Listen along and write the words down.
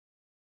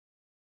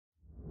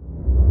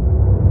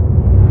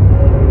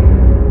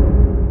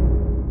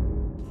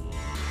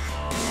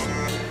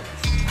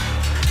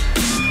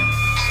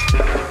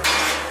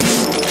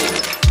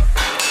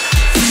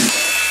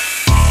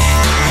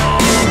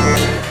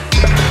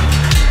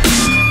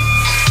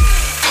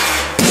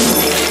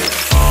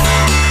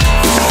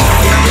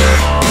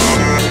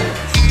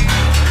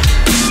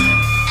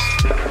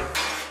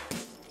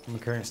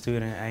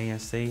student at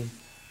ANC.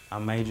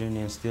 I'm majoring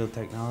in steel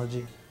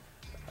technology.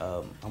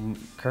 I'm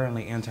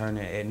currently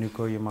interning at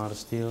Nucor Yamato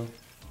Steel.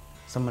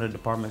 Some of the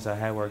departments I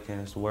have worked in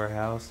is the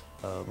warehouse.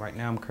 Right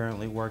now I'm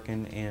currently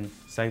working in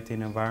safety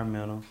and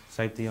environmental,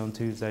 safety on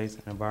Tuesdays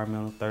and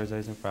environmental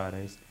Thursdays and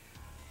Fridays.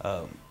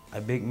 A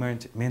big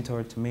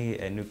mentor to me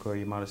at Nucor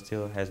Yamato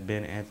Steel has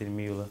been Anthony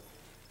Mueller.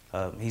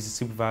 He's a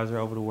supervisor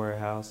over the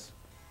warehouse.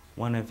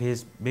 One of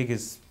his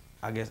biggest,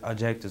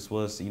 objectives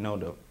was,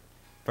 to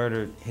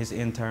further his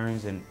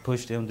interns and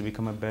push them to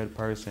become a better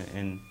person,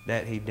 and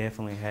that he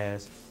definitely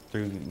has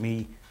through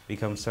me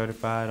become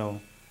certified on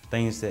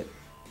things that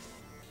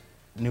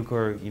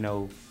Nucor,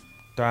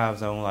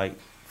 thrives on, like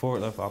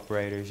forklift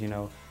operators,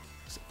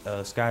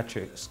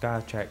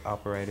 Skytrack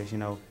operators,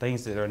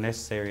 things that are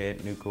necessary at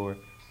Nucor.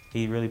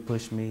 He really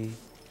pushed me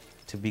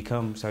to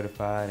become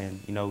certified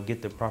and,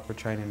 get the proper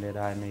training that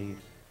I need.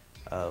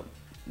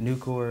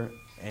 Nucor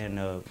and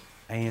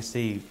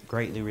ANC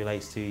greatly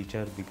relates to each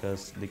other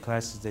because the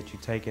classes that you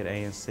take at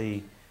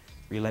ANC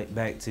relate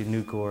back to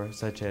Nucor,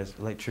 such as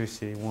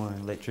Electricity 1,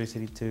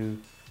 Electricity 2,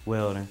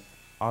 welding.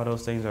 All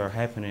those things are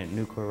happening at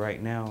Nucor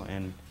right now,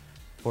 and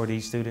for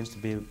these students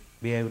to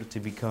be able to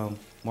become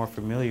more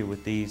familiar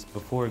with these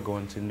before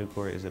going to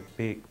Nucor is a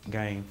big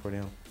gain for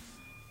them.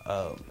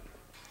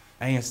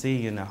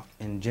 ANC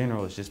in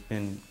general has just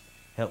been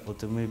helpful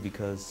to me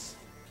because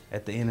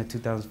at the end of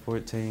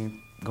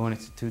 2014, going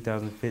into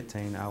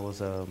 2015, I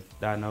was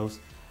diagnosed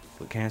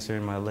with cancer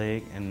in my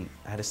leg, and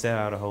I had to set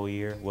out a whole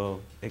year.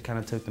 Well, it kind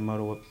of took the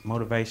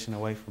motivation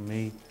away from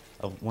me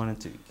of wanting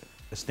to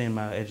extend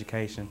my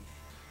education.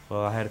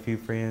 Well, I had a few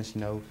friends,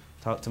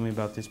 talk to me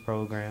about this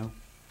program,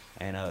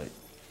 and I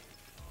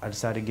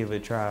decided to give it a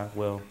try.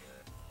 Well,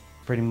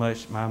 pretty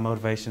much my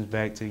motivation's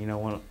back to,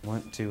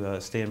 want to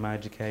extend my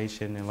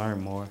education and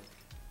learn more.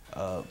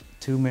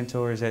 Two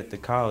mentors at the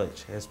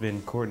college has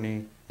been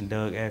Courtney and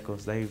Doug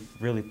Eccles. They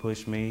really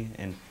pushed me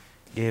and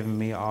given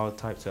me all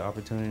types of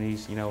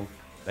opportunities.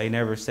 They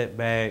never set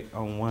back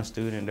on one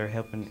student. They're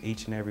helping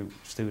each and every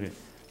student,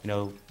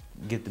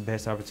 get the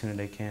best opportunity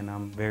they can.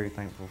 I'm very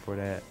thankful for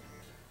that.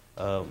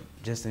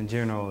 Just in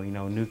general,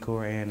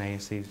 Nucor and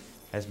ANC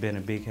has been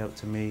a big help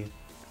to me.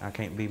 I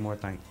can't be more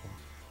thankful.